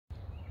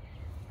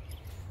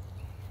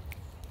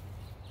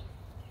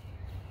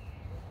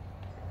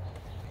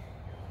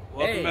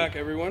Welcome back,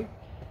 everyone.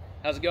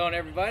 How's it going,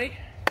 everybody?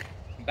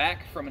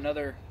 Back from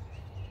another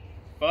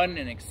fun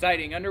and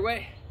exciting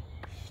underway.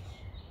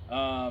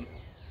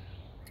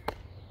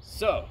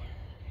 So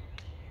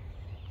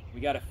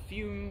we got a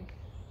few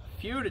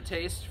to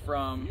taste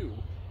from.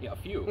 Yeah, a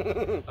few.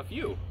 A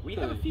few. We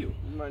have a few.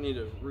 You might need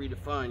to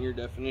redefine your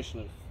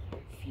definition of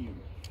few.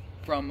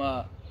 From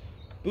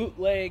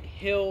Bootleg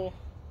Hill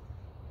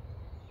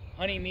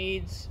Honey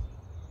Meads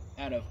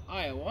out of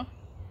Iowa.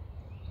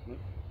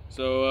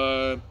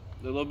 So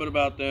a little bit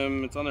about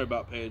them. It's on their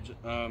About page.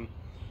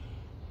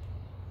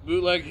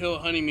 Bootleg Hill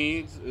Honey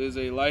Meads is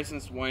a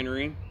licensed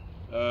winery.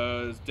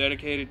 Is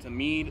dedicated to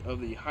mead of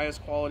the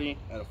highest quality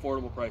at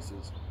affordable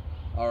prices.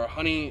 Our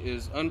honey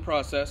is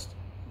unprocessed,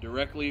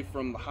 directly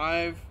from the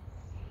hive.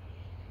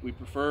 We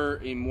prefer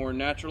a more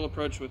natural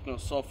approach with no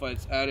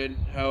sulfites added.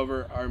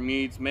 However, our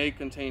meads may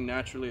contain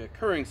naturally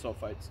occurring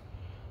sulfites.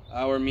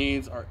 Our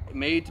meads are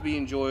made to be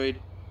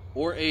enjoyed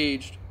or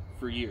aged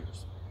for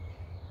years.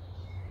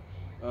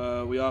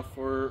 We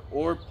offer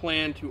or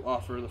plan to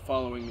offer the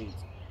following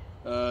meads.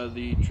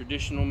 The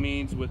traditional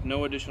meads with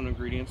no additional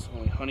ingredients,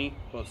 only honey,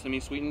 both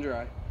semi-sweet and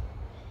dry.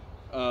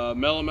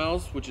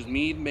 Melomels, which is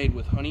mead made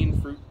with honey and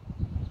fruit.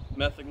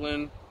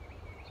 Metheglin.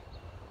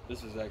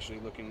 This is actually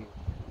looking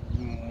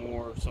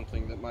more of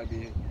something that might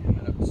be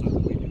an episode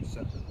that we do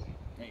separately.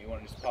 You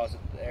want to just pause it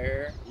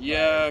there?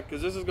 Yeah,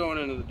 because this is going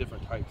into the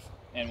different types.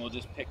 And we'll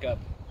just pick up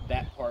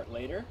that part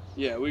later.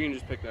 Yeah, we can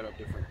just pick that up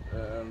different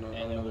on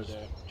another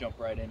day. Jump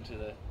right into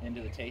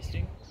the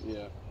tasting.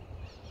 Yeah.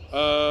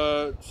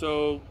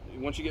 So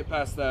once you get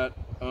past that,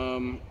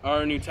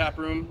 our new tap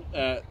room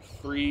at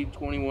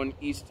 321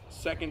 East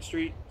 2nd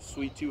Street,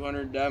 Suite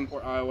 200,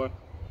 Davenport, Iowa,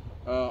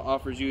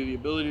 offers you the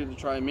ability to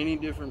try many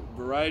different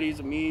varieties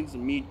of meads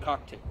and mead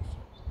cocktails.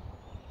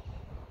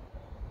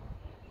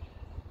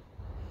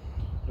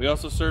 We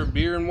also serve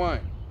beer and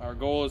wine. Our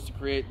goal is to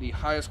create the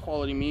highest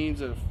quality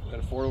meads at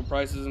affordable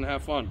prices and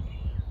have fun.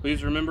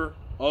 Please remember,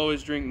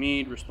 always drink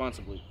mead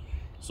responsibly.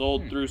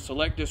 Sold through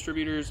select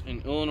distributors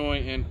in Illinois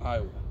and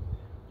Iowa.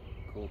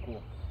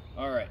 Cool.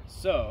 All right,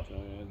 so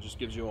it just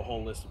gives you a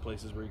whole list of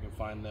places where you can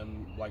find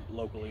them, like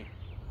locally.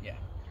 Yeah,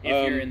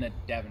 if you're in the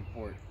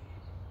Davenport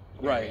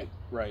area.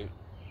 Right.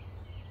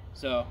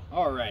 So,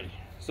 alrighty.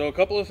 So a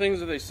couple of things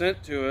that they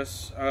sent to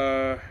us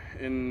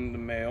in the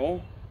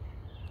mail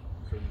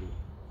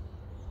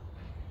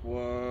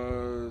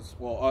was,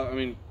 I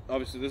mean,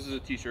 obviously this is a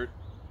t-shirt.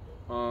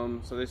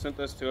 So they sent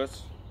this to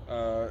us.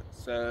 It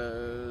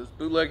says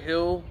Bootleg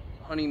Hill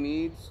Honey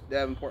Meads,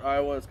 Davenport,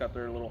 Iowa. It's got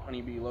their little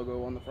honeybee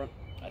logo on the front.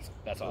 That's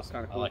awesome. That's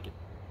kind of cool. I like it.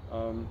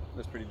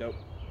 That's pretty dope.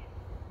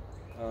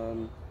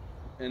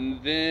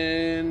 And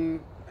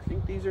then I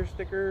think these are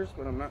stickers,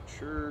 but I'm not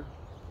sure.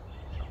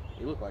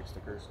 They look like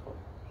stickers.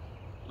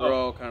 They're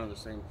all kind of the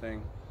same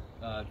thing.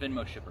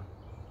 Venmo shipper.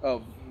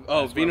 Oh,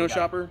 Vino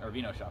Shopper? Or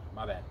Vino Shopper,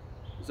 my bad.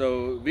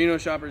 So Vino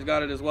Shopper's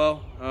got it as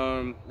well,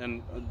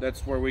 and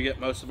that's where we get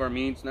most of our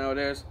meads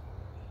nowadays.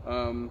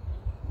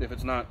 If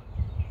it's not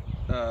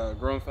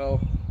Groenfell,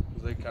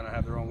 because they kind of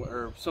have their own,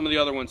 or some of the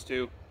other ones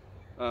too.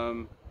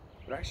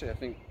 But actually, I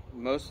think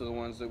most of the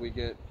ones that we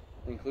get,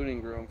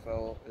 including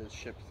Groenfell, is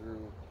shipped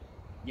through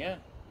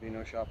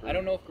Vino Shopper. I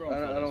don't know if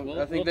Groenfell is.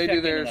 I think they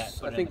do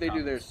theirs. I think they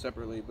do theirs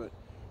separately, but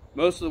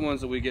most of the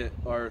ones that we get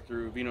are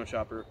through Vino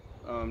Shopper,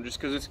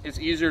 just because it's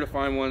easier to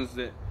find ones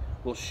that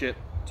will ship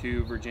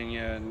to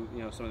Virginia and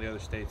some of the other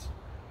states.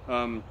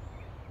 But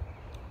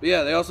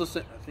yeah, they also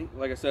sent, I think,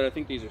 like I said, I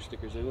think these are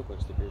stickers. They look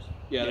like stickers.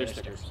 Yeah, they're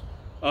stickers.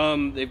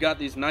 They've got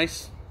these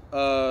nice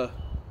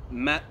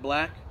matte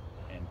black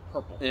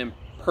and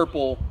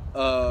purple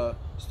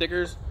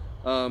stickers.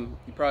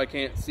 You probably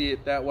can't see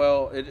it that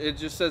well. It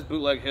just says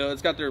Bootleg Hill.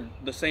 It's got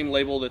the same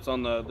label that's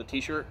on the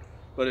t-shirt,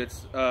 but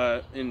it's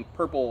in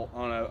purple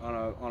on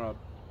a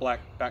black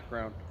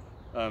background.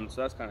 So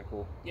that's kind of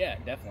cool. Yeah,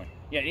 definitely.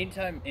 Yeah,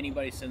 anytime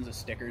anybody sends us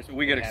stickers,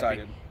 we get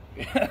excited.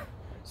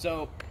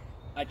 So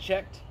I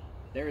checked.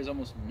 There is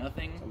almost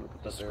nothing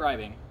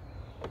describing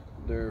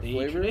their the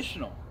flavors.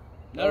 Traditional.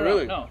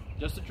 No,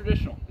 just the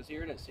traditional. Because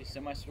here it is, see,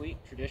 semi-sweet,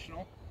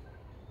 traditional,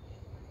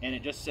 and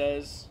it just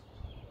says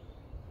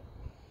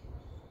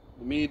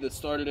the mead that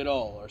started it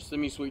all, our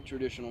semi-sweet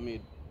traditional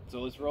mead. So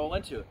let's roll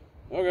into it.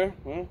 Okay.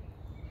 Well,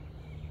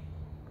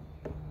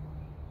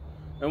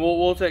 and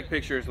we'll take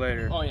pictures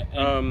later. Oh yeah.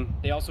 And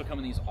they also come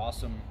in these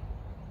awesome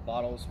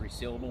bottles,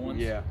 resealable ones.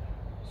 Yeah.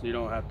 So you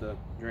don't have to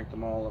drink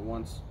them all at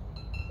once.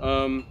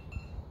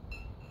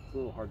 It's a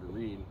little hard to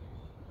read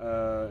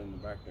in the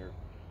back there.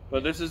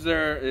 But this is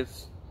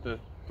it's the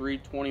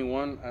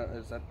 321.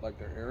 Is that like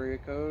their area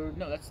code?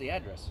 No, that's the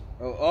address.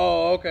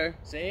 Oh, okay.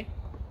 See?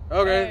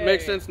 Okay, hey.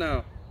 Makes sense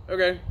now.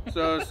 Okay,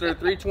 so it's their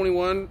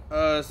 321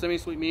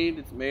 semi-sweet mead.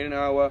 It's made in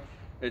Iowa.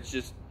 It's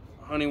just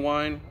honey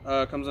wine.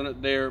 Comes in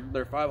at their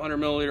 500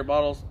 milliliter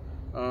bottles.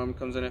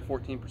 Comes in at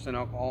 14%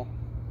 alcohol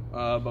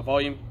by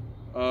volume.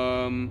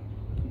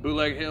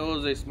 Bootleg Hill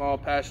is a small,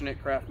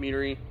 passionate craft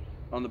meadery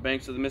on the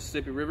banks of the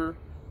Mississippi River,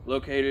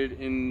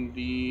 located in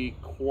the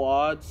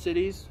Quad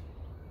Cities.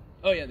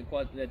 Oh yeah, the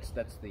quad. That's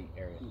the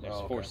area.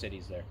 There's 4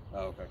 cities there.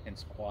 Oh, okay.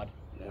 Hence quad.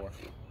 Yeah.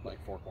 Like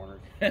 4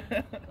 corners.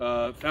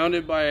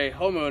 Founded by a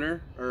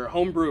homeowner or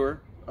home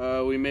brewer,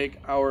 we make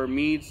our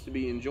meads to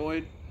be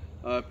enjoyed.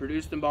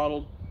 Produced and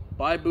bottled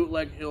by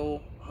Bootleg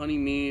Hill Honey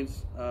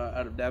Meads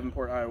out of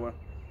Davenport, Iowa.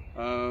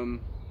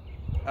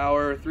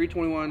 Our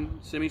 321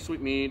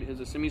 semi-sweet mead is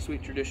a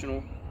semi-sweet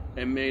traditional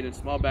and made in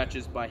small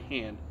batches by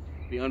hand.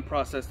 The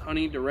unprocessed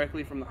honey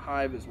directly from the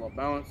hive is well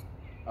balanced.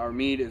 Our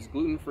mead is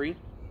gluten-free.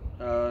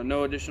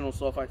 No additional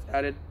sulfites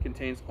added.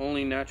 Contains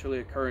only naturally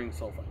occurring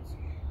sulfites.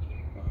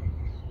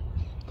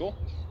 Cool.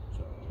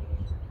 So,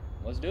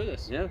 let's do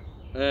this. Yeah.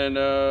 And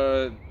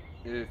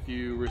if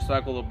you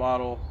recycle the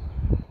bottle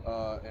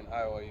in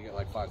Iowa, you get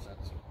like 5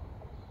 cents.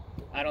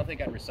 I don't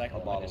think I'd recycle A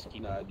them. bottle. I just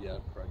keep Nah, them. yeah,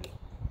 probably just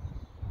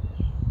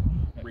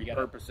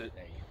Repurpose it.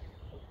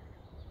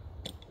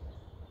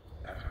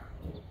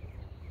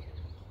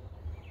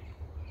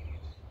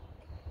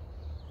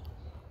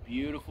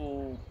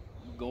 Beautiful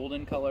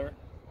golden color,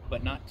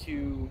 but not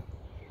too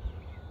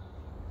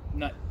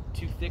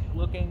thick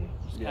looking.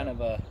 Just kind of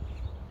a.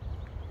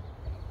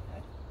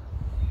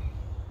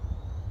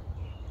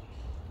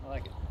 I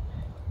like it.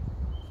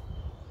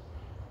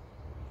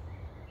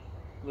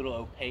 A little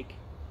opaque.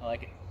 I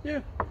like it.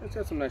 Yeah, it's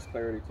got some nice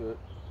clarity to it.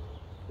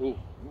 Ooh.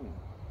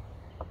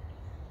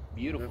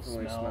 Beautiful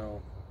Definitely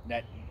smell.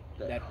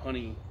 That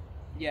honey.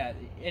 Yeah,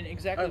 and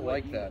exactly. I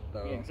like that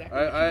though. Yeah, exactly.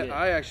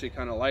 I actually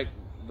kind of like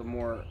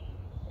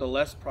the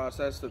less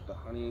processed that the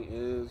honey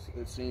is.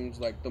 It seems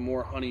like the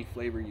more honey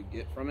flavor you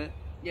get from it.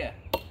 Yeah.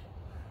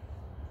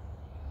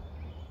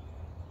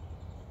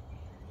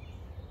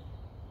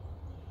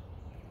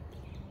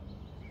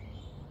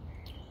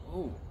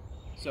 Ooh.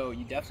 So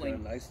you definitely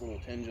It's got a nice little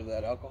tinge of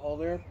that alcohol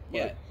there.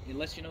 Yeah, it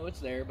lets you know it's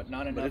there, but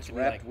not enough. But it's to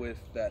wrapped like, with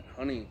that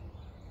honey.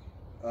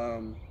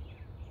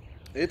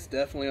 It's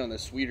definitely on the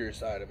sweeter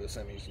side of a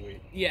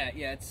semi-sweet. Yeah,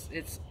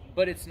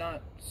 but it's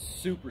not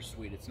super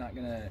sweet. It's not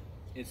gonna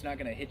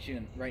hit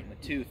you right in the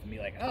tooth and be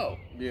like, oh.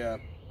 Yeah.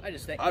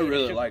 I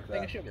really like that.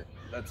 Think of sugar.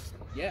 That's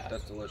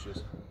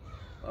delicious.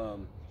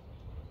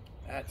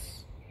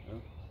 That's.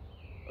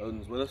 Yeah.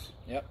 Odin's with us.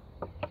 Yep.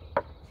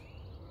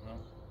 Well,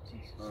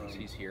 since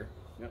he's here.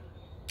 Yep.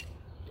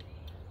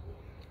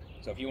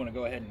 So if you want to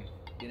go ahead and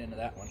get into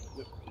that one.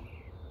 Yep.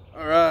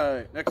 All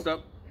right. Next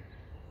up,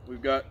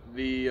 we've got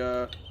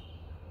the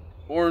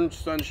Orange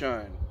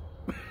Sunshine.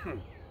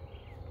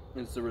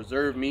 It's the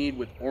reserve mead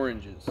with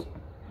oranges.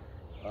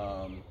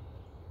 So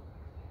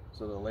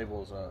the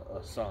label is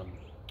a sun.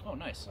 Oh,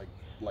 nice.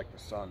 Like the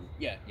sun.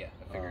 Yeah, I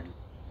figured.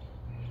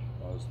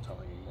 I was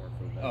telling you more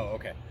for that. Oh,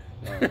 okay.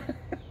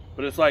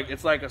 But it's like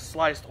a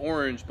sliced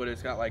orange, but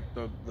it's got like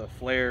the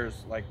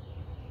flares like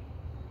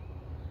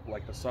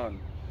the sun.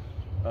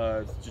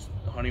 It's just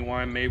honey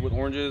wine made with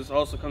oranges.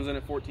 Also comes in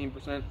at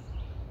 14%.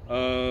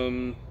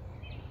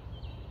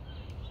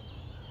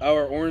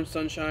 Our Orange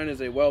Sunshine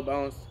is a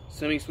well-balanced,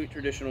 semi-sweet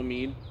traditional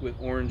mead with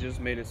oranges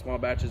made in small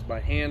batches by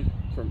hand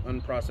from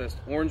unprocessed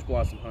orange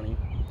blossom honey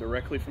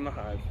directly from the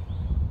hive.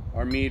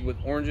 Our mead with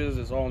oranges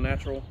is all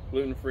natural,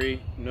 gluten-free,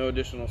 no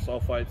additional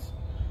sulfites,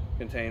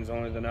 contains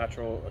only the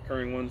natural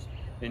occurring ones.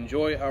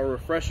 Enjoy our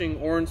refreshing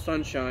Orange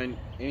Sunshine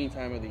any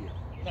time of the year.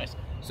 Nice.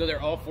 So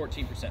they're all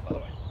 14%, by the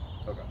way.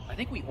 Okay. I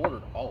think we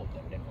ordered all of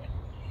them, didn't we?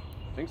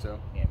 I think so.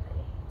 Yeah,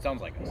 probably.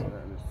 Sounds like us.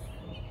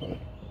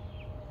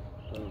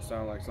 Doesn't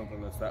sound like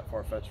something that's that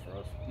far-fetched for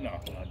us. No,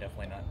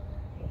 definitely not.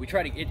 We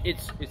try to.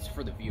 It's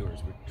for the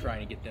viewers. We're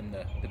trying to get them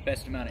the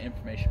best amount of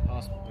information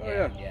possible. Oh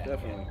yeah,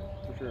 definitely,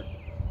 for sure.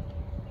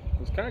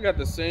 It's kind of got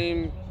the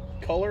same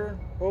color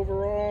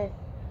overall.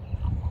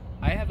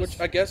 Which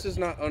I guess is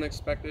not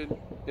unexpected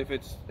if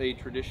it's a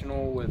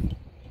traditional with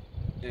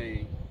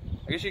I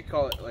guess you could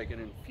call it like an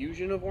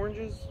infusion of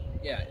oranges.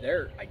 Yeah,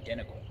 they're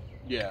identical.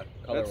 Yeah,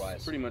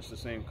 color-wise, pretty much the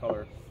same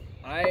color.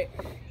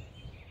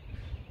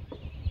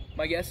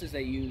 My guess is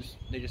they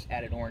just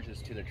added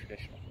oranges to their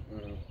traditional.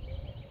 Mm-hmm.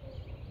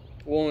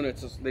 Well, and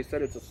they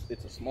said it's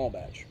a small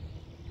batch,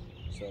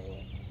 so,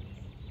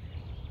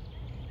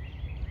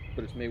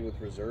 but it's made with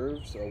reserve.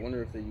 So I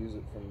wonder if they use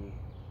it from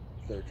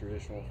their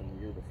traditional from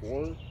the year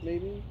before,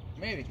 maybe.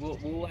 Maybe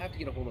we'll have to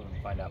get a hold of them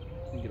and find out.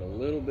 You get a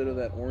little bit of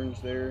that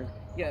orange there.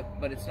 Yeah,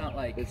 but it's not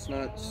like it's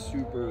not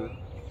super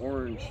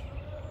orange.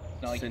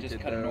 It's not like you just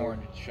cut an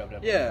orange and shoved it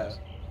up. Yeah.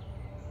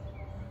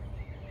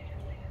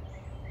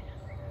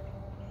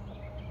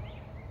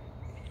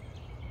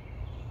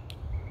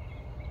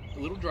 A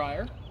little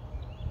drier,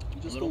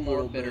 just a little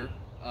more bitter,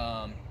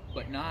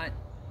 but not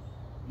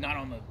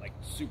on the like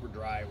super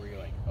dry where you're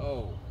like,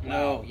 oh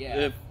no, yeah.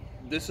 If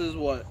this is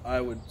what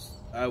I would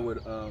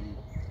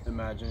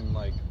imagine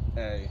like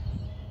a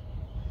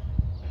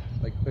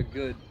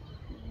good,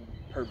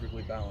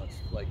 perfectly balanced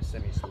like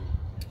semi-sweet.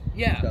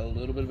 Yeah. It's got a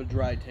little bit of a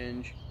dry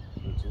tinge.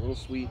 It's a little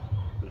sweet,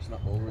 but it's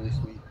not overly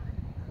sweet.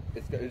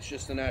 It's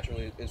just the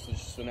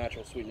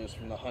natural sweetness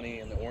from the honey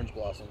and the orange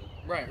blossom.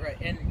 Right,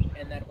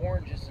 and that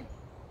orange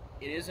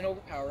isn't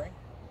overpowering,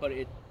 but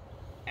it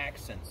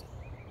accents it.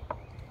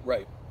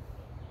 Right.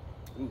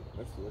 Ooh,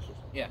 that's delicious.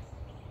 Yeah,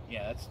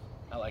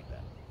 I like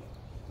that.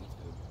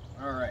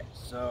 All right,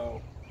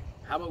 so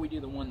how about we do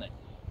the one that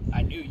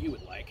I knew you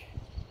would like?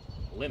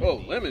 Lemon. Oh,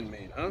 lemon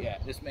mead, huh? Yeah,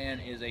 this man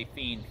is a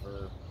fiend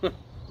for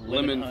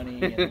lemon Lemon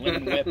honey and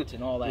lemon whipped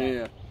and all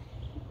that.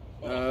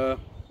 Yeah.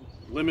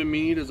 Lemon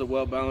mead is a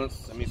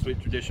well-balanced,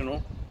 semi-sweet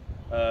traditional,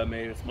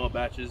 made in small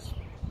batches.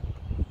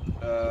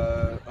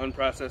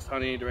 Unprocessed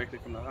honey directly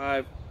from the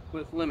hive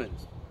with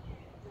lemons.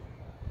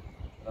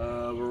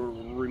 Will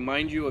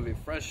remind you of a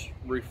fresh,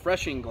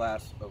 refreshing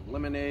glass of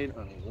lemonade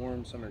on a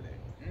warm summer day.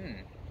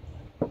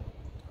 I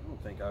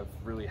don't think I've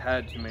really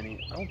had too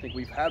many. I don't think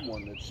we've had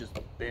one that's just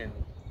been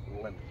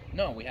lemon.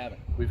 No, we haven't.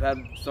 We had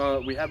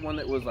one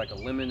that was like a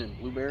lemon and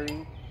blueberry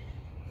flavor,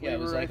 Yeah, it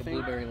was like a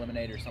blueberry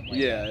lemonade or something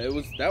like that. that.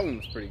 Yeah, that one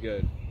was pretty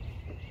good.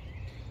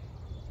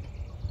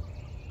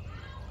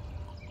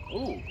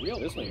 Ooh,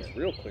 This clear. one's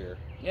real clear.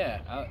 Yeah.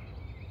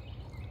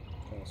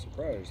 Kind of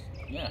surprised.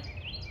 Yeah.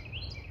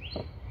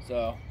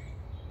 So,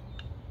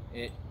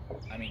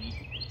 I mean,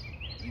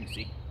 you can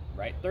see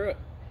right through it.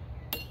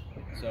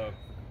 So,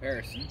 for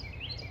comparison,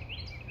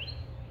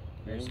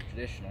 here's the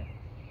traditional.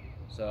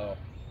 So,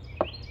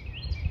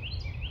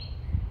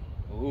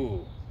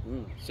 ooh.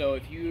 So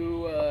if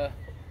you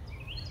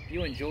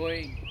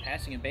enjoy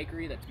passing a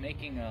bakery that's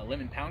making a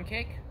lemon pound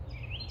cake,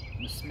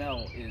 the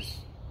smell is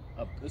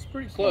it's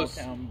pretty small close.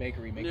 town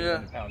bakery making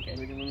lemon pound cake.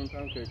 Making lemon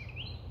pound cake.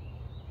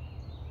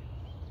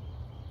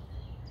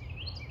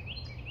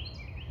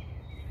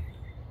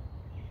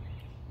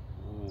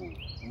 Ooh.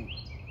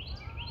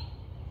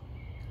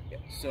 Yeah,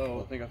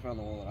 so I think I found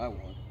the one that I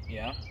want.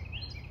 yeah.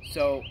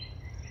 So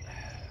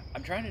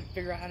I'm trying to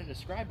figure out how to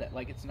describe that.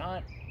 Like, it's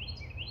not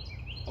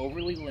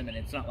overly lemon.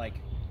 It's not like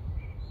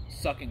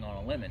sucking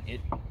on a lemon.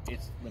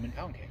 It's lemon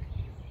pound cake.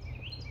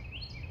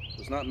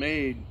 It's not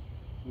made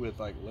with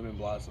like lemon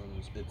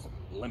blossoms. It's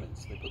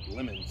lemons. They put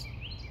lemons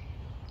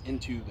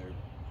into their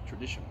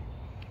traditional.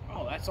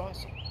 Oh, that's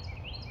awesome.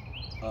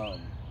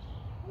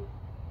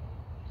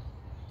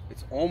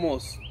 It's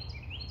almost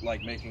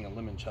like making a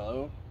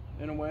limoncello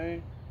in a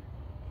way,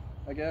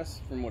 I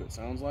guess, from what it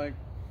sounds like.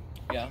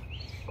 Yeah.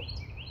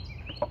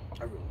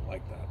 I really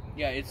like that.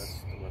 Yeah, it's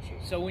That's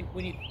delicious. so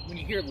when you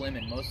hear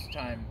lemon, most of the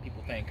time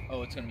people think,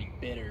 oh, it's gonna be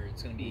bitter.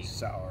 It's gonna be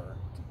sour.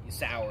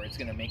 It's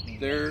gonna make me.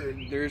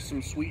 There's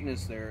some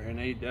sweetness there, and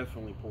they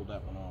definitely pulled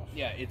that one off.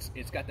 Yeah, it's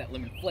got that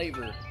lemon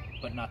flavor,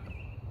 but not the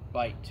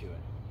bite to it.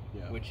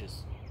 Yeah. Which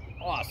is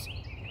awesome.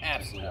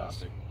 Absolutely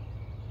awesome.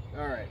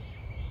 All right.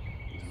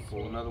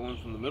 Pull another one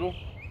from the middle.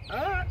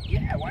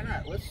 Yeah, why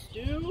not? Let's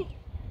do.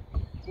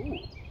 Ooh,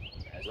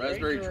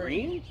 Raspberry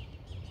dream.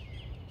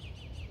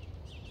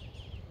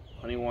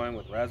 Honey wine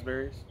with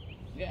raspberries.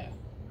 Yeah.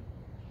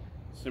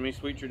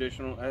 Semi-sweet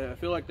traditional. I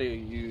feel like they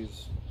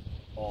use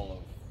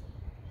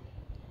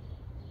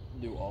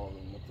do all of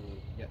them with the.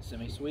 Yeah,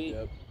 semi-sweet.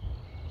 Yep.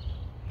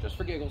 Just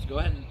for giggles, go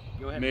ahead.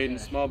 Made in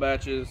small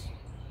batches.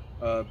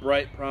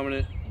 Bright,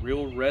 prominent,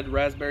 real red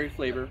raspberry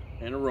flavor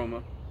and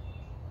aroma.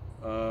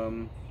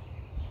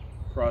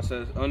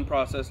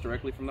 Unprocessed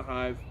directly from the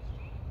hive.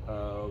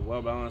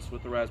 Well balanced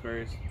with the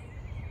raspberries.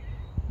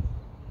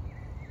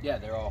 Yeah,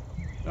 they're all.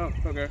 Oh,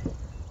 okay.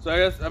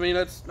 So I mean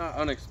that's not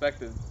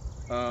unexpected.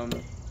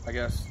 I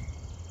guess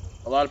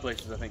a lot of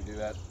places I think do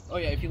that. Oh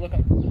yeah, if you look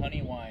up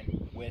honey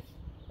wine with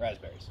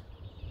raspberries.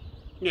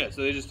 Yeah,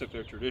 so they just took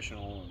their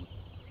traditional and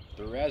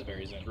threw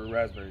raspberries in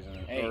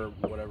it, Hey. or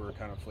whatever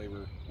kind of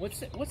flavor. What's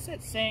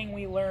that saying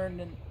we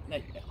learned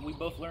that we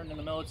both learned in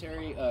the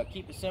military?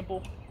 Keep it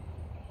simple.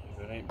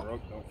 If it ain't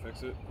broke, don't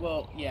fix it.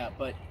 Well, yeah,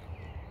 but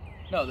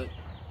no, the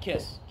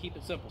KISS. Keep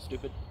it simple,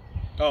 stupid.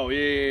 Oh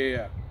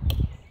yeah.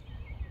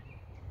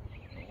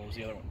 What was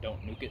the other one?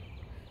 Don't nuke it.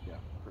 Yeah,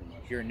 pretty much.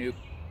 If you're a nuke,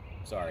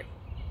 sorry.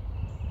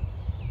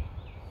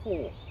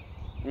 Cool.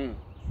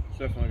 It's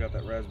definitely got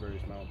that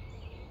raspberry smell.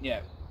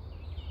 Yeah.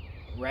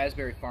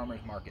 Raspberry Farmers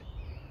Market.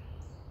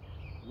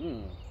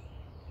 Oh,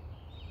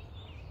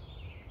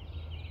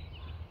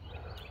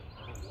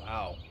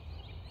 wow.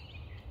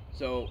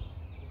 So,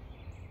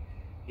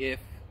 if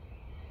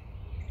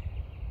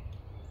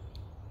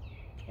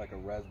like a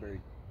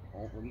raspberry,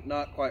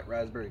 not quite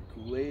raspberry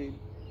Kool-Aid.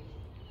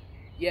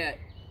 Yeah,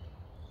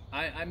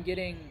 I'm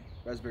getting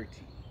Raspberry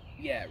tea.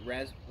 yeah,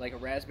 like a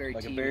raspberry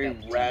Like tea. a very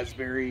without the tea.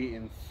 raspberry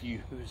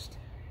infused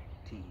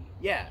tea.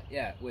 Yeah,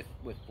 with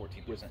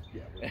 14%.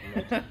 Yeah, with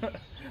no tea.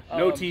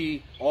 No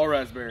tea, all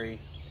raspberry,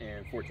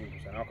 and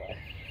 14% alcohol.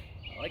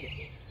 I like it.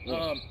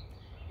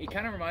 It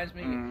kind of reminds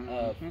me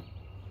of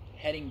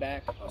heading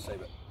back. I'll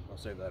save it. I'll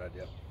save that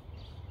idea.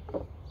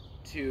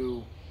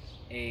 To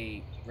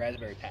a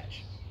raspberry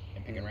patch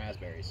and picking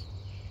raspberries,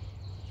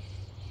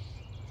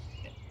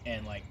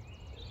 and like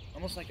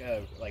almost like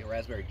a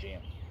raspberry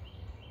jam.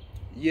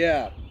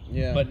 Yeah.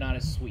 But not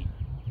as sweet.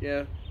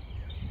 Yeah,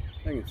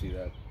 I can see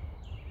that.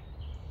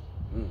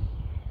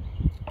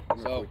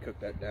 So if we cook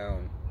that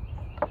down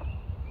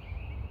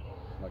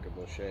like a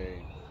boucher,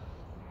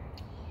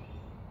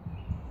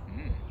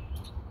 and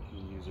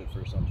use it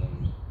for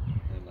something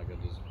and like a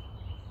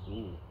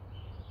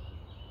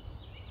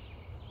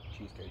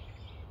cheesecake.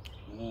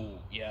 Ooh,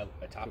 yeah,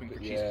 a topping for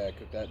cheesecake. Yeah,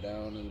 cook that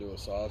down into a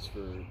sauce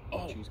for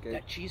cheesecake.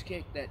 That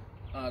cheesecake that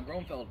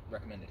Groenfeld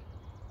recommended.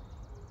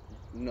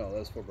 No,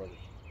 that's Four Brothers.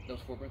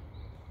 Those Four Brothers?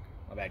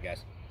 My bad,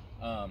 guys.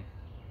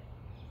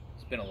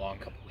 It's been a long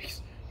couple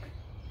weeks.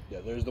 Yeah,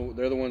 they're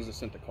the ones that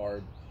sent the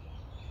card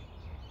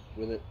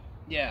with it.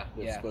 Yeah,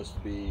 It's supposed to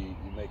be,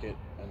 you make it,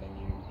 and then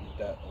you eat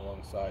that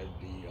alongside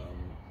the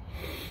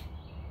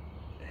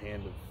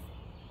hand of,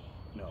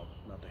 no,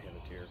 not the hand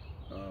of Tyr.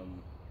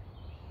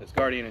 It's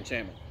Guardian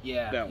Enchantment.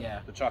 Yeah, that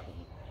one, the chocolate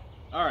one.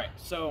 All right,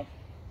 so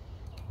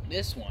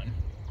this one.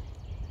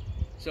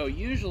 So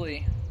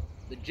usually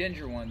the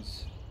ginger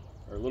ones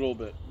are a little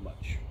bit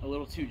much. A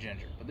little too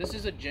ginger, but this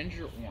is a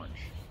ginger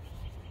orange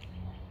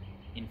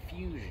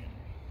infusion.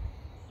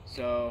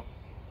 So,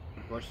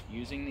 of course,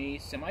 using the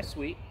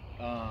semi-sweet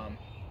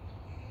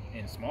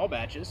in small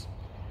batches.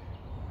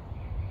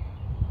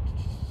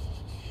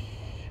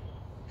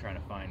 Trying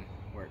to find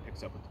where it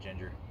picks up with the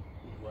ginger.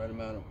 Right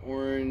amount of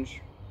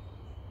orange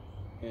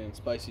and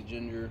spicy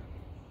ginger.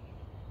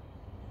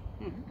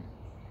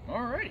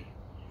 Alrighty.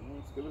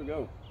 Let's give it a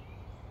go.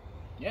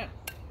 Yeah.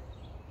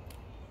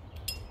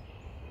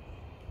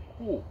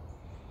 Ooh.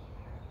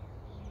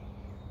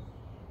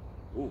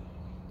 Ooh.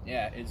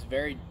 Yeah, it's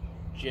very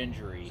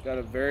gingery. It's got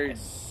a very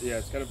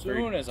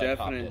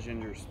definite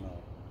ginger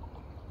smell.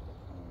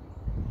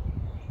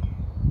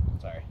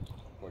 Sorry,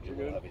 poured you a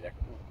little heavy there.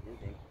 You're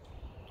good.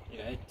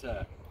 Yeah,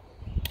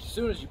 as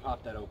soon as you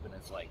pop that open,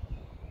 it's like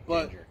ginger.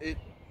 But it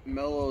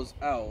mellows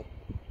out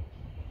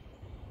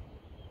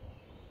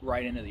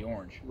right into the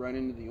orange. Right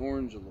into the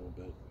orange a little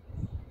bit.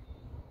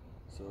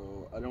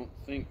 So I don't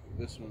think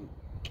this one.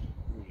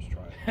 Let me just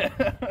try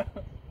it.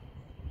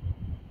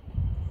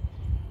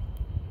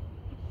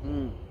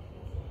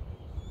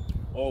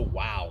 Oh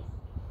wow!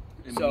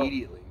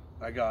 Immediately,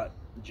 I got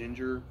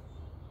ginger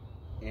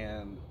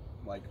and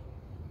like,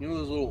 you know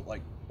those little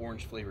like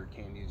orange flavored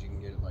candies you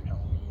can get at like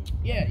Halloween.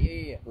 Yeah.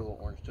 Little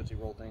orange Tootsie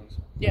Roll things.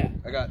 Yeah.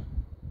 I got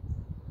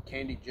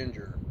candied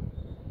ginger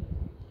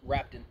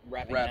wrapped in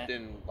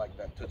like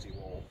that Tootsie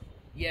Roll.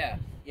 Yeah.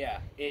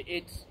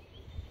 It's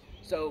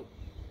so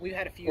we've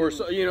had a few, or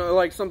so, you know,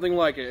 like something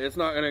like it. It's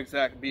not gonna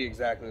be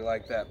exactly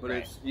like that, but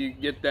right. it's, you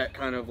get that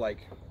kind of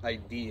like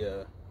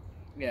idea.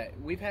 Yeah,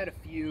 we've had a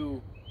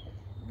few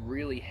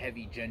really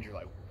heavy ginger,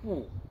 like,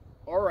 whew,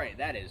 all right,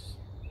 that is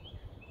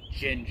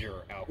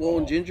ginger alcohol. Well,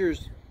 and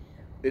ginger's,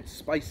 it's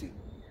spicy.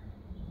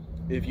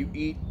 If you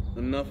eat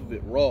enough of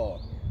it raw,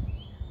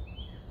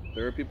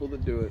 there are people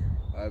that do it.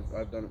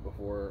 I've done it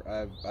before.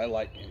 I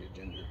like candied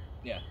ginger.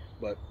 Yeah.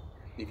 But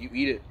if you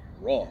eat it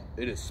raw,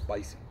 it is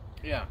spicy.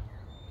 Yeah.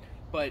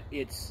 But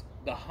it's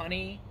the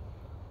honey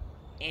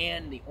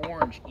and the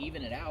orange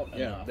even it out enough.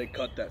 Yeah, they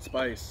cut that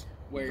spice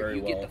where very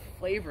you well. get the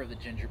flavor of the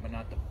ginger, but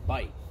not the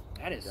bite.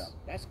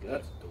 That's good.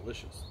 That's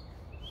delicious.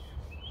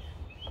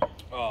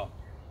 Oh. All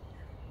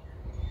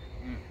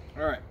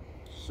right.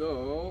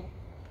 So,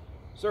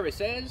 survey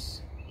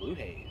says blue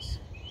haze.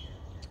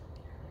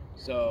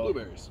 So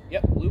Blueberries.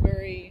 Yep,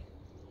 blueberry.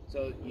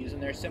 So using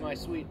their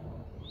semi-sweet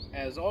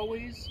as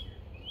always,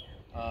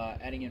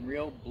 adding in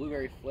real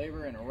blueberry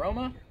flavor and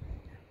aroma.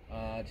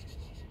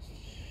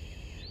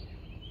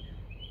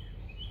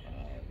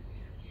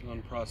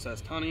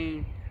 Unprocessed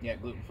honey. Yeah,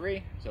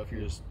 gluten-free. So if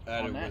you're just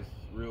add it that, with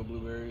real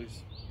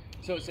blueberries.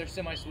 So it's their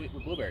semi-sweet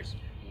with blueberries.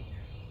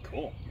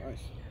 Cool.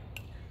 Nice.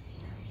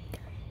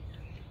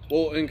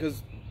 Well, and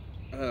because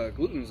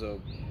gluten's a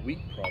wheat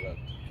product.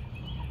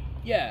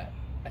 Yeah,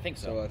 I think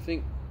so. So I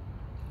think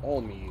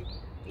all mead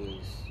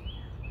is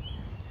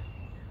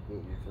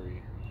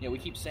gluten-free. Yeah, we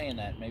keep saying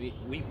that. Maybe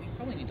we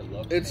probably need to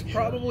look. It's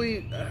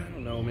probably, I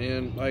don't know,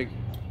 man. Like,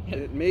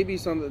 it may be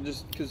something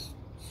just because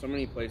so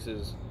many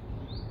places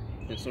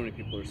and so many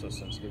people are so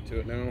sensitive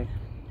to it now.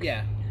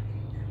 Yeah.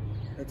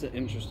 That's an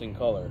interesting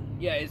color.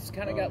 Yeah, it's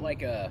kind of got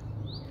like a,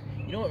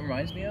 you know what it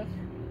reminds me of?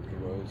 The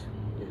rose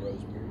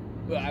beer.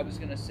 Well, I was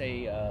gonna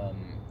say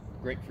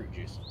grapefruit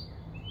juice.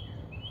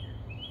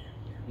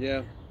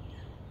 Yeah.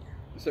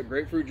 Except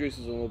grapefruit juice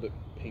is a little bit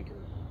pinker.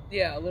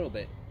 Yeah, a little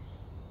bit.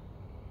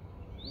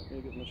 Not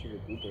really get much of a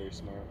blueberry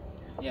smell.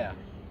 Yeah.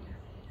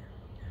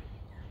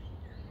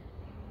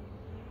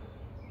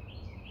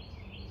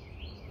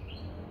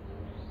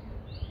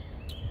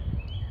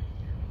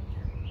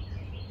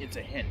 It's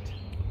a hint.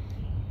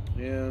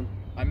 Yeah.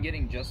 I'm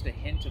getting just a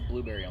hint of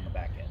blueberry on the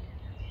back end.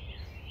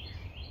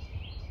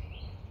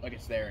 Like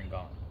it's there and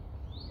gone.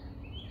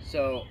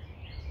 So,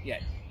 yeah.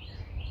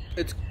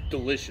 It's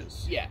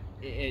delicious. Yeah,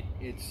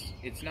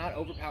 it's not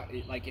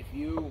overpowered. Like if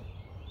you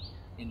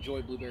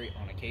enjoy blueberry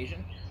on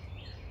occasion,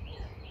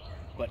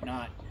 but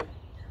not.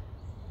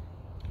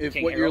 If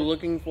King what Harold. you're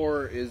looking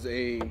for is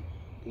a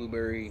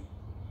blueberry,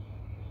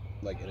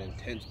 like an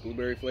intense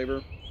blueberry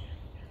flavor,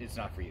 It's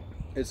not for you.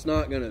 it's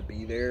not gonna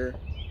be there.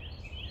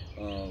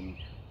 I don't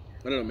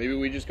know. Maybe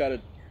we just got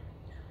a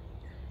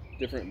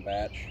different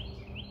batch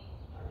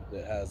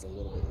that has a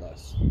little bit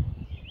less.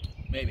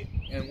 Maybe.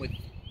 And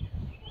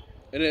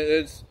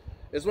it's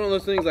one of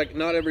those things like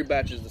not every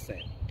batch is the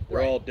same. They're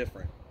Right. all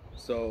different.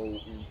 So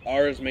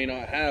ours may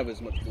not have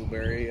as much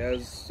blueberry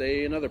as,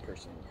 say, another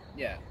person.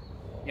 Yeah.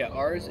 Yeah,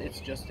 ours,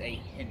 it's just a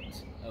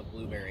hint of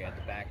blueberry at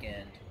the back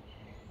end.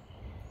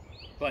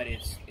 But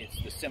it's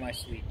the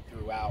semi-sweet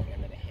throughout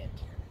and then a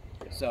hint.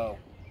 So,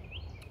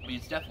 I mean,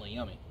 it's definitely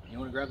yummy. You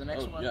want to grab the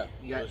next one? Yeah,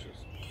 you got delicious.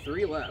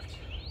 3 left.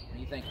 What do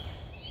you think?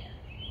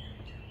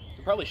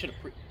 We probably should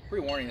have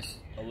pre-warning this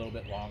a little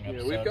bit long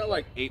episode. Yeah, we've got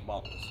like 8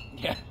 bottles.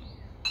 Yeah.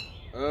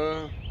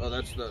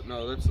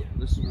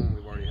 This is one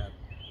we've already had.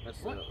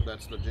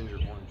 That's the ginger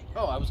orange.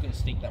 Oh, I was going to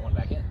sneak that one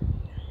back in.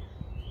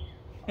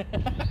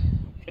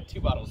 Got 2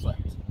 bottles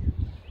left.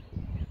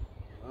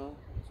 Well,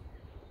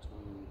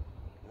 between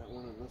that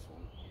one and this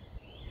one.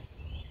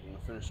 You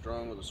want to finish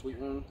strong with a sweet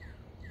one?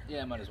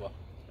 Yeah, might as well.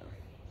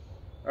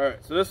 Yeah.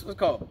 Alright, so this is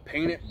called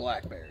Painted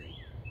Blackberry.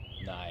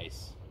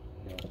 Nice.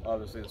 You know,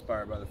 obviously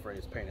inspired by the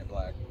phrase painted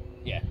black.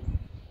 Yeah.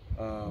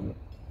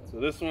 So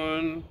this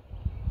one,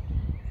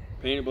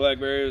 Painted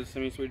Blackberry, is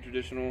semi-sweet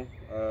traditional,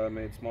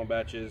 made small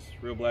batches,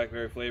 real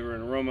blackberry flavor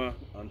and aroma,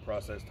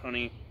 unprocessed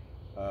honey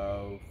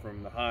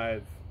from the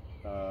hive,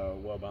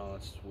 well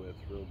balanced with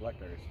real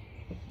blackberries.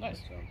 Nice.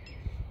 So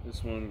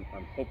this one,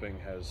 I'm hoping,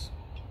 has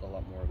a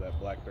lot more of that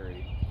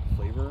blackberry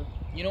flavor.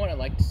 You know what I'd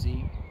like to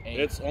see?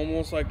 It's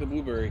almost like the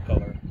blueberry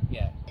color.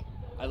 Yeah.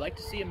 I'd like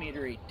to see a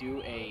meadery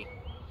do a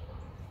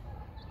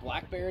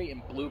blackberry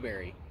and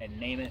blueberry and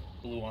name it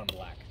Blue on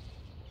Black.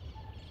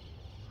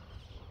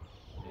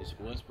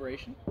 Useful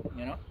inspiration,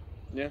 you know?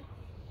 Yeah.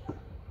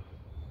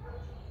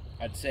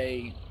 I'd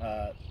say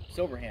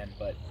Silverhand,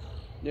 but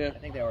yeah, I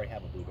think they already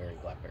have a blueberry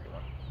blackberry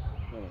one.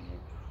 I don't know.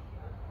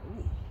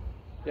 Ooh.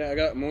 Yeah, I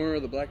got more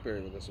of the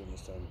blackberry with this one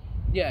this time.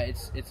 Yeah,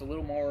 it's a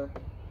little more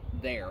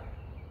there.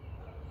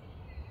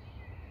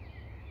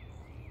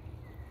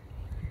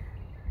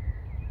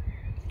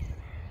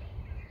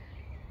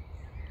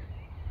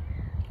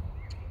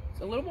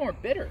 It's a little more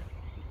bitter.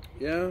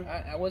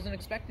 Yeah. I wasn't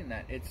expecting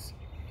that. It's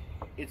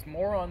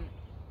more on.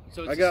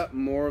 So it's I got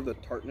more of the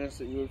tartness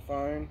that you would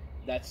find.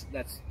 That's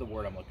the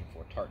word I'm looking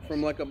for. Tartness.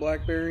 From like a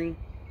blackberry.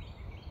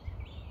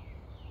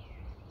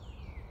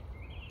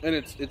 And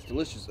it's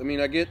delicious. I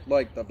mean, I get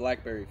like the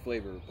blackberry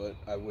flavor, but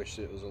I wish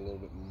it was a little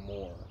bit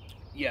more.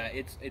 Yeah,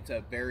 it's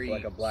a very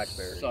like a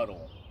blackberry.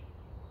 Subtle.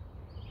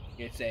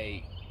 It's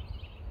a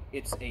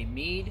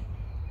mead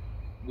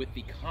with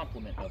the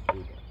complement of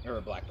blueberry or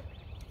blackberry.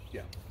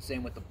 Yeah.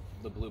 Same with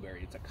the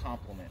blueberry. It's a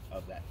complement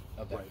of that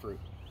right. fruit.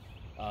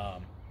 I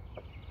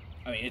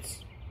mean,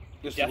 it's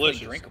definitely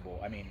delicious. drinkable.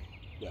 I mean,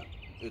 yeah,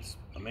 it's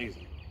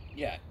amazing.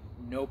 Yeah,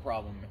 no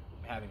problem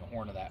having a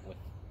horn of that with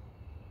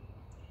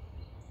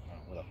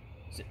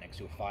sitting next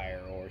to a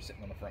fire or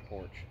sitting on the front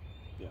porch.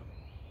 Yeah.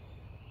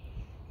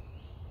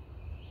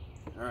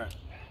 All right.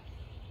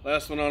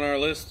 Last one on our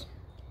list,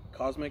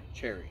 Cosmic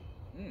Cherry.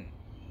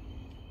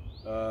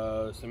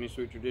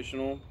 Semi-sweet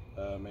traditional,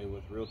 made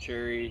with real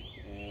cherry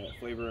and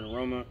flavor and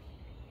aroma.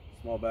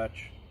 Small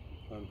batch,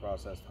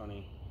 unprocessed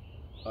honey.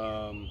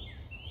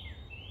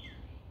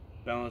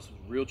 Balanced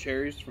with real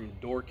cherries from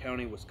Door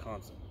County,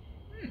 Wisconsin.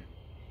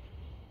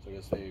 So I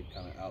guess they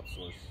kind of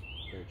outsource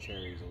their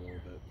cherries a little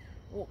bit.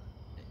 Well,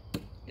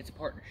 it's a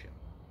partnership.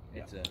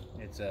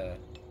 It's a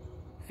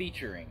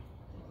featuring.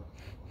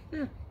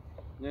 Yeah.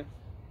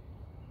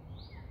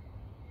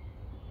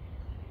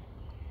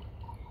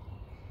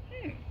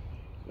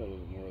 Got a little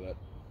bit more of that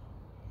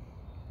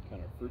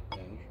kind of fruit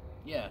tinge.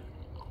 Yeah.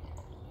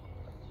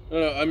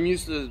 I'm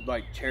used to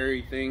like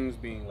cherry things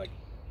being like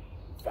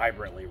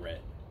vibrantly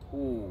red.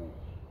 Ooh.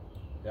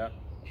 Yeah.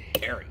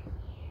 Cherry.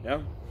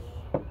 Yeah.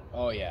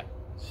 Oh yeah.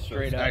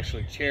 Straight up.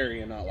 Actually cherry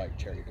and not like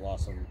cherry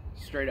blossom.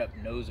 Straight up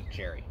nose of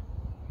cherry.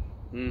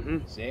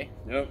 Mm-hmm. See?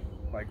 Yep.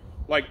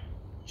 Like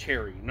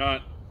cherry,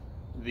 not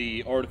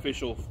the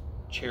artificial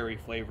cherry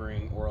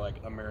flavoring or like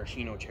a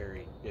maraschino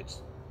cherry.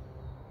 It's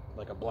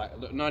like a black,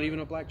 not even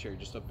a black cherry,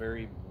 just a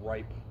very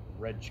ripe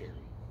red cherry.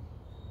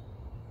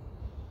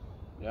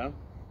 Yeah?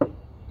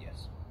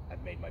 Yes.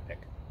 I've made my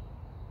pick.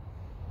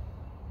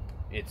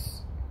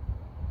 It's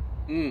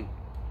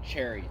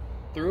cherry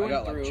through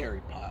and through. Like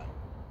cherry pie.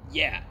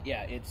 Yeah,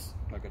 it's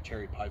like a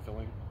cherry pie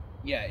filling.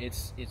 Yeah,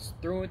 it's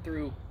through and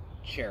through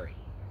cherry.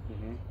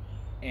 Mm-hmm.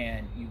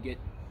 And you get,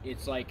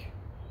 it's like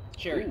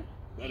cherry. Ooh,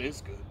 that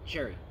is good.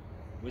 Cherry,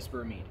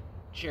 whisper mead.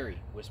 Cherry,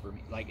 whisper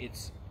mead. Like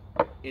it's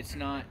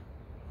not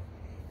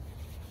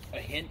a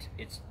hint.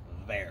 It's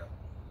there.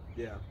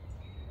 Yeah.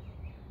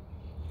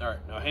 All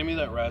right, now hand me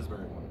that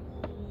raspberry one.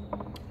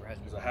 Raspberry.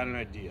 Because I had an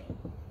idea.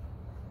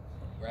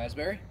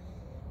 Raspberry?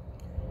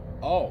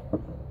 Oh.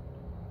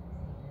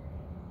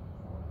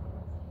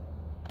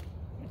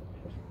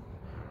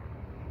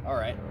 All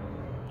right.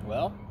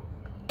 Well,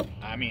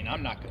 I mean,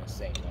 I'm not going to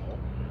say no.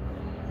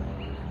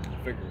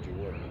 I figured you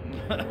would.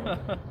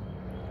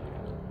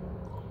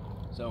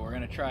 So we're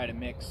going to try to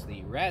mix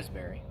the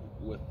raspberry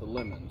with the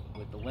lemon.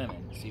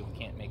 See if we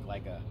can't make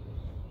like a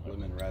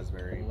lemon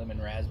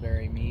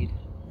raspberry mead.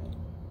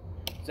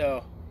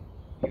 So,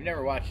 if you've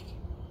never watched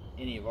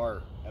any of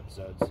our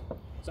episodes,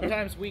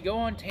 sometimes we go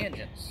on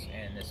tangents,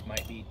 and this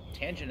might be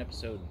tangent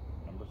episode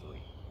number 3.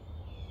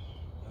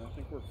 I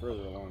think we're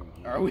further along.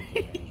 Are we?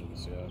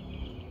 Tangents, yeah.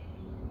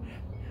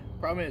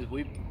 Problem is,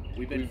 we've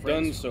been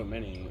friends. Done so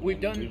many. We've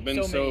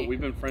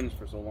been friends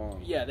for so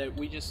long. Yeah, that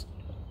we just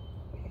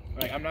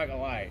like. I'm not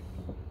gonna lie,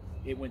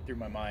 it went through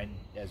my mind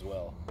as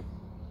well.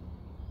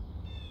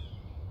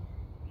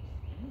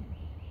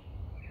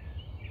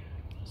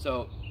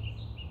 So,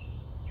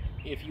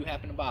 if you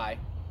happen to buy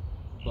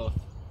both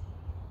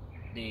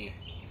the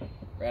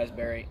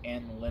raspberry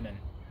and the lemon,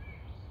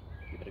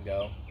 give it a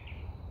go.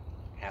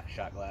 Half a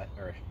shot glass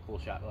or a full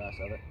shot glass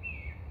of it.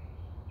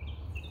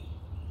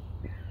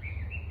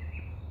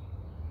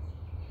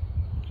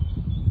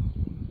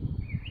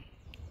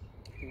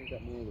 I think I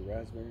got more of the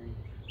raspberry,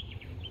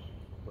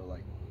 but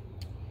like,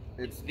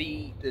 it's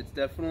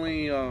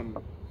definitely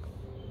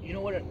You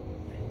know what?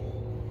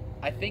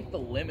 I think the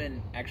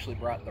lemon actually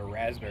brought the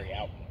raspberry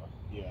out more.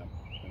 Yeah,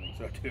 I think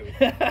so too.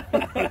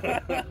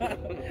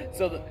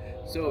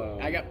 so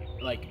I got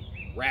like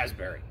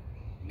raspberry,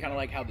 kind of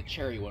like how the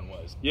cherry one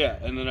was. Yeah,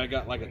 and then I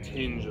got like a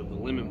tinge of the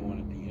lemon one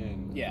at the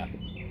end. Yeah.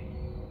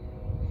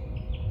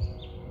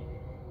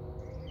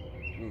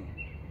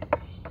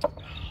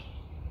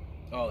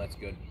 Oh, that's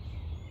good.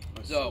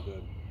 That's so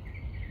good.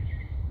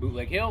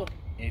 Bootleg Hill,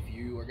 if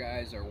you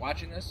guys are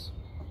watching this,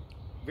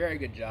 very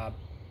good job.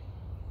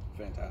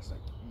 Fantastic.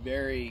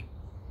 Very,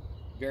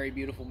 very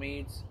beautiful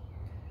meads.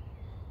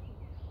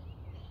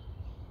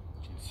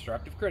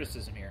 Constructive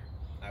criticism here.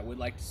 I would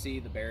like to see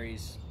the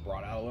berries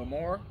brought out a little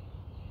more,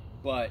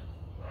 but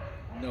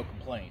no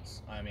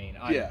complaints. I mean,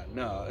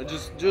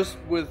 just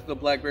with the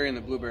blackberry and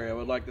the blueberry, I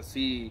would like to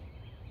see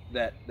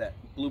that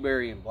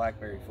blueberry and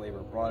blackberry flavor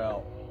brought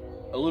out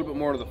a little bit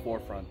more to the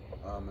forefront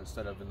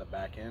instead of in the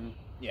back end.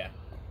 Yeah.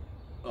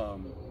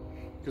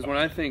 Because when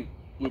I think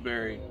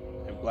blueberry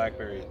and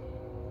blackberry,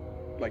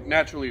 like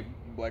naturally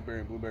blackberry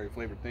and blueberry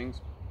flavored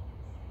things,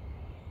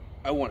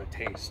 I want to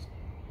taste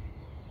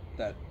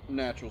that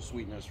natural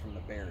sweetness from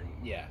the berry.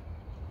 Yeah.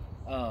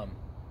 Now,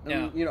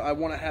 I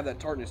want to have that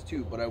tartness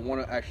too, but I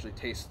want to actually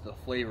taste the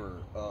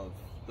flavor of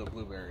the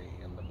blueberry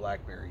and the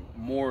blackberry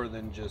more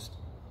than just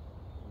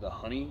the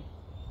honey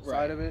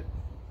side of it.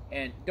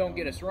 And don't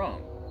get us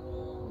wrong,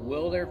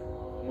 will there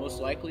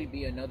most likely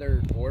be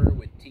another order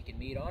with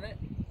Teak&Mead on it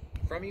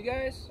from you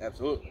guys?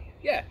 Absolutely.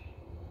 Yeah.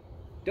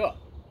 Duh.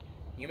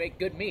 You make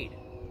good mead.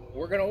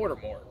 We're gonna order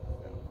more.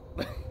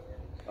 Yeah.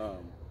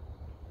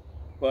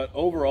 But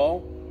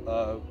overall,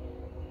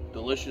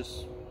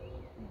 delicious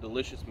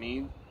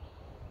mead.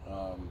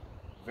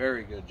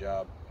 Very good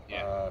job.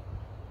 Yeah.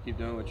 Keep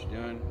doing what you're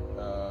doing,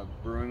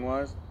 brewing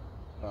wise.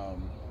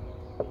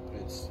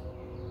 It's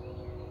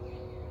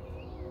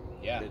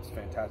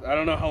fantastic. I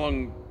don't know how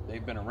long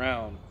they've been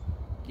around.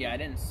 Yeah, I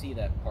didn't see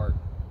that part.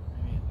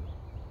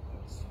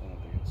 I don't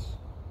think it's.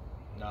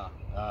 Nah.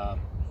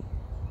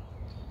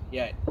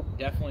 Yeah,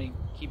 definitely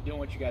keep doing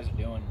what you guys are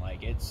doing.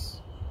 Like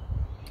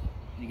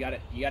you got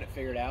it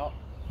figured out.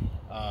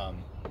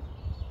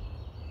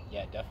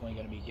 Yeah, definitely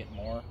going to be getting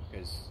more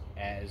because,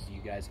 as you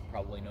guys have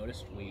probably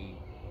noticed, we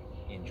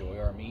enjoy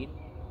our mead.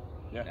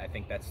 Yeah. I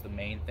think that's the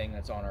main thing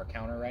that's on our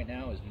counter right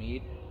now is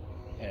mead,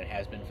 and it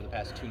has been for the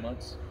past 2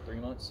 months, 3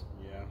 months.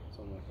 Yeah,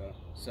 something like that.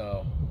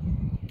 So,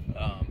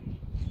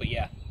 but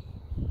yeah,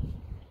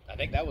 I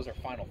think that was our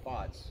final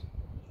thoughts.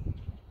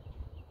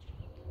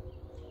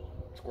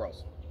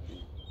 Squirrels.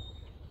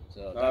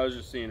 So I was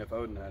just seeing if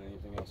Odin had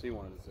anything else he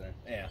wanted to say.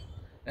 Yeah.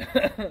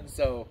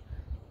 So,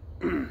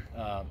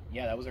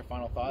 yeah, that was our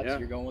final thoughts. Yeah.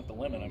 You're going with the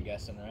lemon, I'm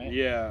guessing, right?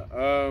 Yeah.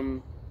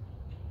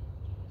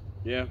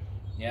 Yeah.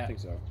 Yeah. I think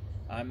so.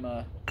 I'm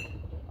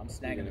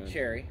snagging the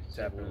cherry.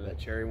 Tap into that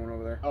cherry one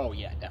over there. Oh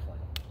yeah, definitely.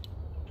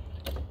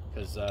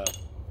 Because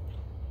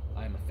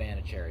I'm a fan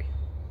of cherry.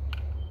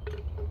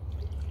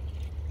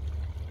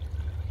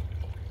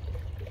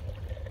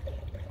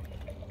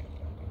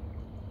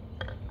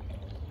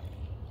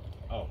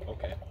 Oh,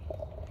 okay.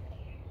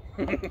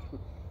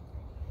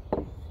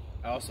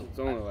 I also it's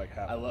only like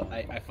half.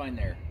 I find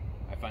their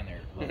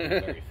logo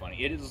very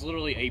funny. It is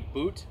literally a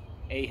boot,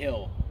 a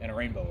hill, and a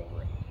rainbow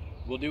over it.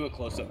 We'll do a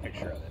close-up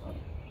picture of it.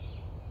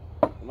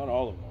 Not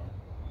all of them are.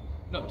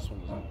 No, this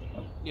one isn't.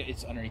 Yeah,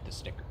 it's underneath the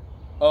sticker.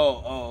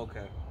 Oh,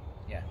 okay.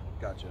 Yeah.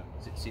 Gotcha.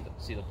 See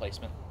the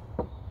placement?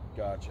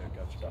 Gotcha.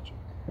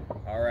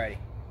 Alrighty.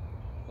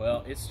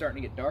 Well, it's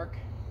starting to get dark.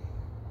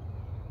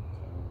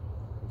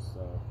 So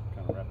let's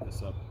kind of wrap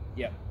this up.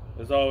 Yep.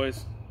 As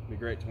always, be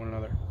great to one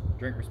another.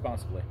 Drink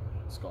responsibly.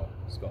 Skøl.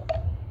 Skøl.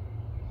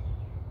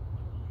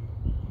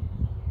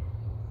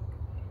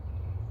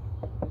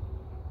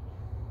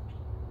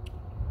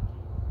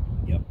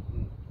 Yep.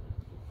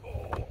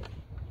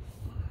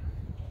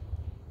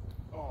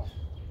 Oh,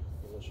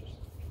 delicious.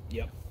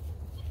 Yep.